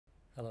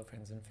Hello,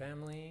 friends and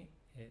family.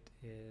 It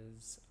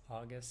is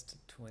August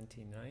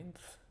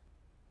 29th,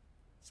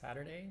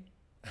 Saturday.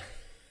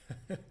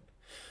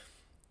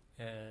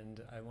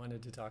 And I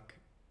wanted to talk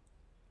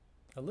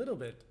a little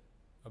bit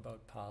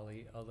about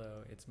Pali,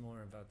 although it's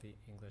more about the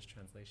English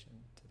translation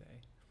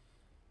today.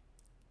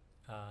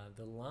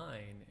 The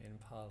line in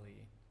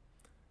Pali,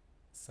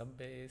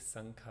 sabbe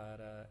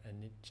sankhara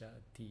anicca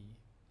ti.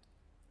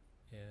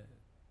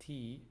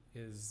 Ti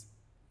is,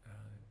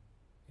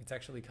 it's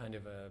actually kind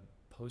of a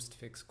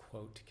postfix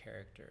quote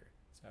character.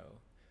 So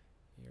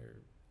you're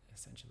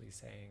essentially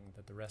saying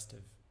that the rest of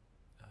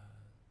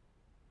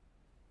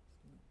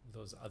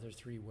those other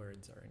three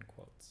words are in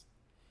quotes.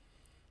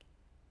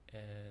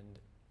 And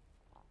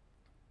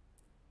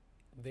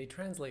they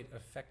translate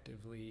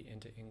effectively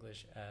into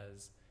English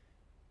as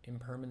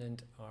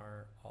impermanent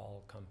are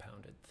all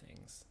compounded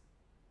things.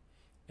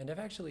 And I've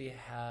actually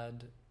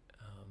had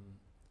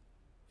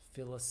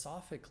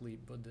philosophically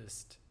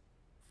Buddhist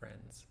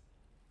friends,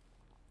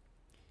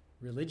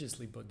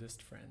 religiously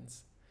Buddhist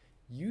friends,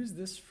 use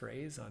this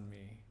phrase on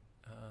me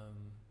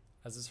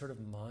as a sort of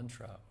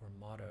mantra or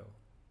motto.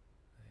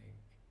 Like,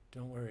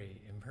 don't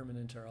worry,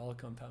 impermanent are all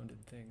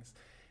compounded things.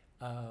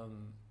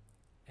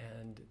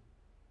 And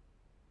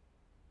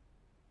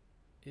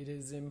it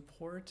is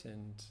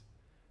important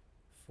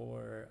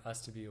for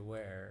us to be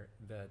aware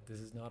that this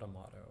is not a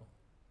motto.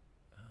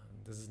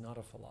 This is not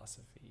a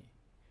philosophy.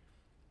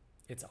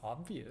 It's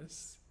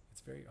obvious.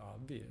 It's very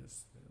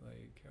obvious.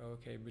 Like,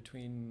 okay,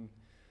 between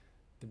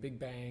the Big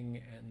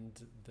Bang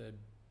and the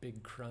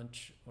Big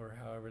Crunch, or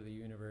however the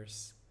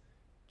universe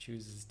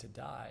chooses to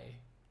die,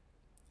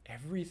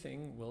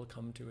 everything will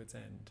come to its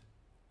end.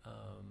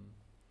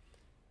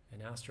 An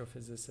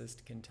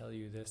astrophysicist can tell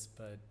you this,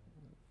 but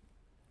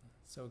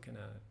so can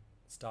a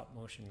stop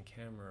motion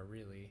camera,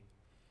 really.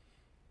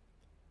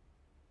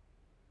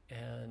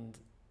 And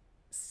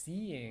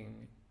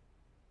seeing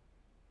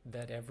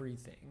that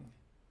everything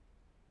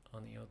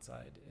on the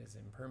outside is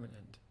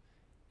impermanent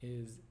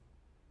is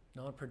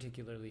not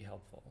particularly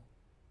helpful.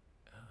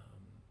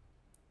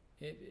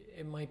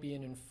 It might be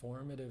an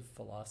informative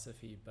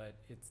philosophy, but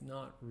it's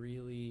not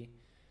really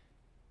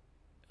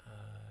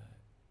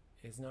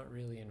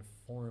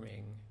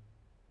informing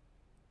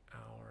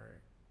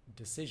our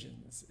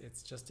decisions.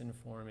 It's just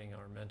informing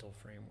our mental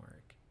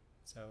framework.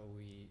 So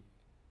we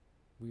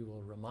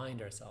will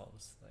remind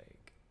ourselves,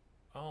 like,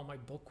 oh, my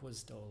book was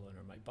stolen,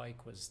 or my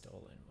bike was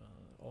stolen.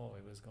 Well,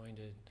 it was going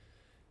to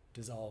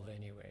dissolve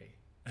anyway.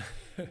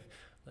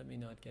 Let me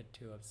not get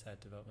too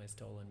upset about my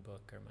stolen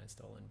book or my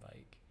stolen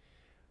bike.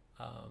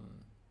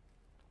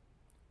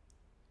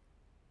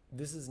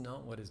 This is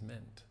not what is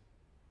meant.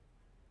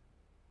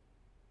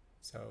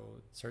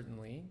 So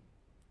certainly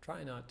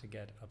try not to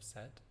get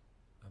upset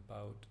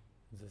about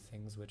the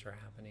things which are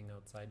happening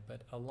outside,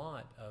 but a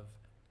lot of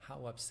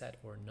how upset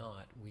or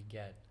not we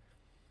get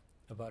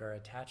about our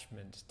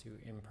attachment to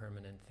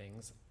impermanent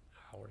things,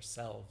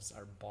 ourselves,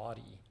 our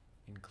body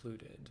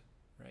included,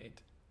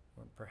 right?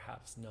 Or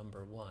perhaps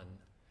number one,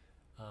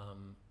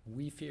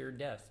 we fear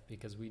death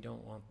because we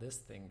don't want this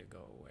thing to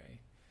go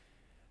away.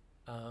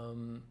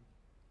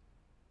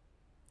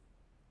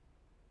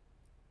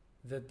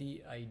 That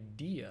the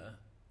idea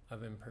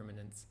of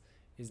impermanence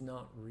is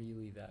not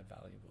really that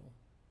valuable.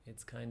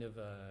 It's kind of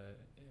a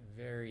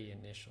very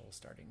initial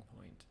starting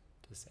point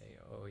to say,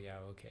 oh yeah,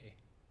 okay,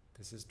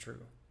 this is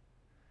true.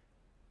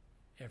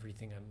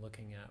 Everything I'm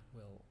looking at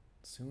will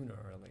sooner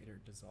or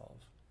later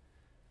dissolve.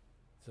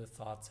 The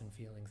thoughts and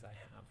feelings I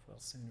have will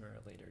sooner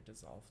or later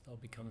dissolve. They'll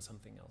become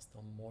something else.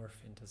 They'll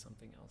morph into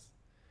something else.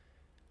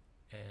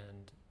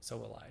 And so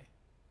will I.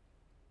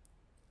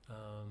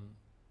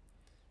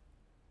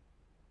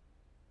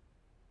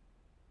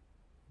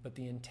 But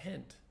the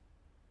intent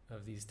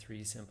of these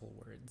three simple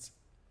words,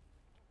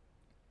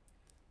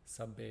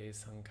 sabbe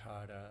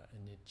sankhara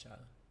anicca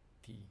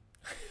ti,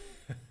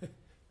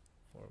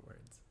 4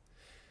 words,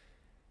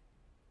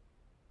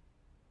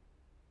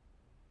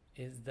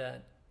 is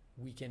that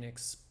we can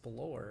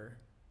explore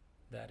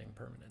that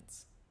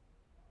impermanence,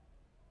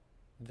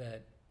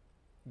 that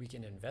we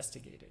can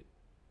investigate it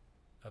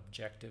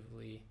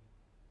objectively,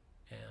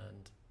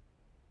 and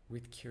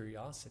with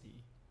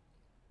curiosity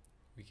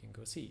we can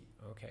go see,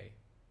 okay,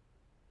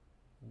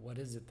 what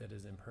is it that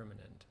is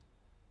impermanent?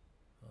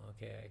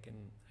 Okay,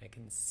 I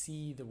can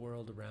see the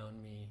world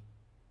around me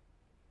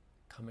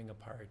coming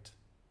apart,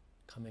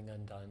 coming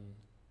undone.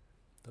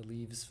 The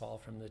leaves fall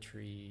from the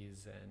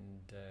trees,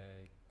 and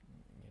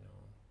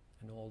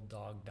an old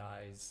dog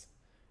dies.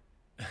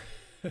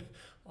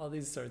 All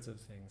these sorts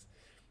of things.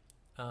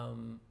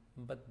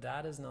 But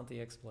that is not the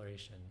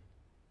exploration.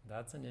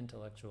 That's an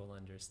intellectual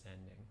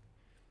understanding.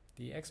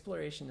 The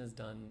exploration is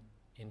done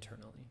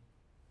internally,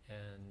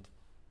 and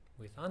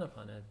with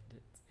Anapana,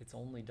 it's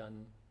only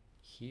done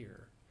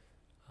here.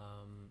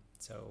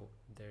 So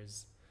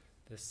there's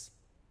this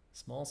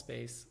small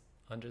space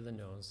under the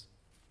nose,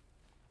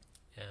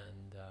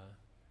 and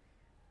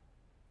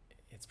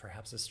it's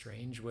perhaps a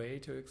strange way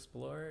to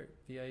explore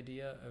the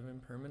idea of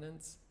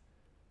impermanence,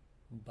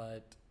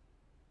 but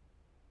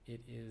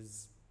it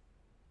is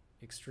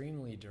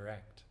extremely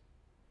direct.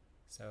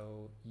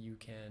 So you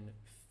can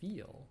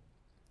feel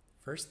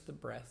first the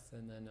breath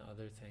and then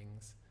other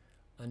things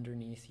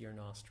underneath your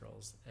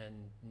nostrils,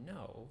 and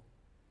know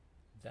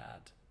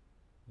that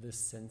the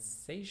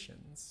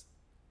sensations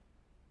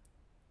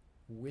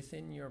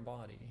within your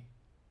body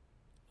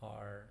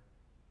are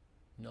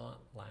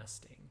not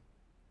lasting.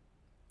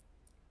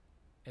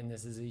 And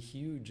this is a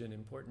huge and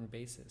important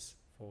basis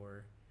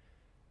for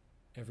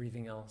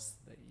everything else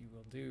that you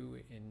will do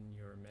in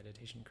your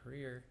meditation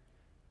career,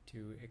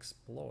 to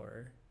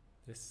explore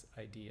this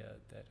idea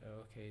that,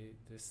 okay,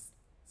 this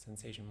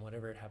sensation,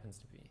 whatever it happens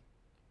to be,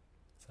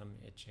 some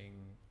itching,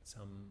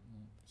 some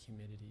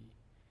humidity,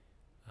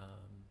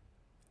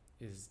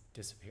 is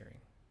disappearing.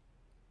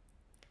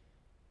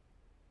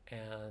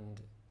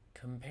 And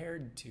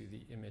compared to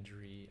the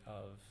imagery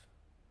of,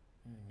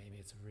 maybe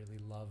it's a really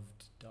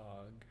loved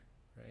dog,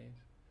 right?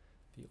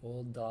 The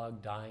old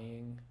dog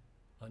dying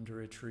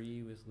under a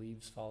tree with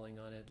leaves falling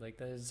on it. Like,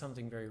 there's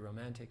something very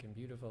romantic and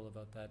beautiful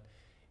about that.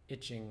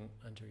 Itching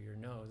under your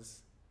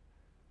nose,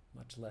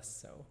 much less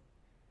so.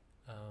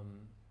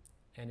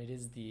 And it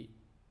is the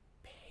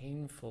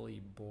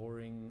painfully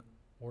boring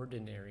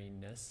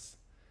ordinariness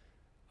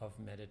of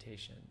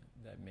meditation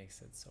that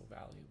makes it so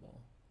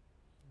valuable,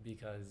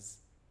 because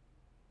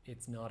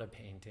it's not a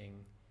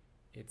painting,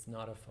 it's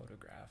not a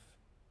photograph,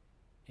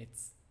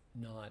 it's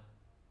not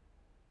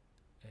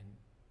an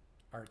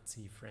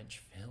artsy French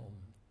film.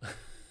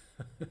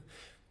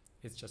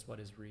 It's just what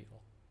is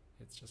real.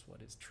 It's just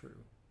what is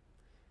true.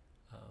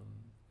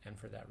 And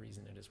for that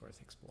reason, it is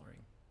worth exploring.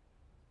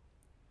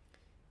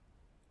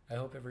 I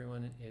hope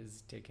everyone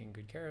is taking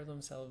good care of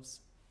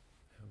themselves.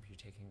 I hope you're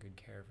taking good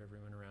care of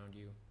everyone around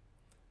you.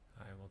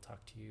 I will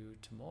talk to you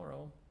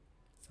tomorrow,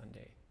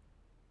 Sunday.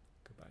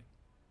 Goodbye.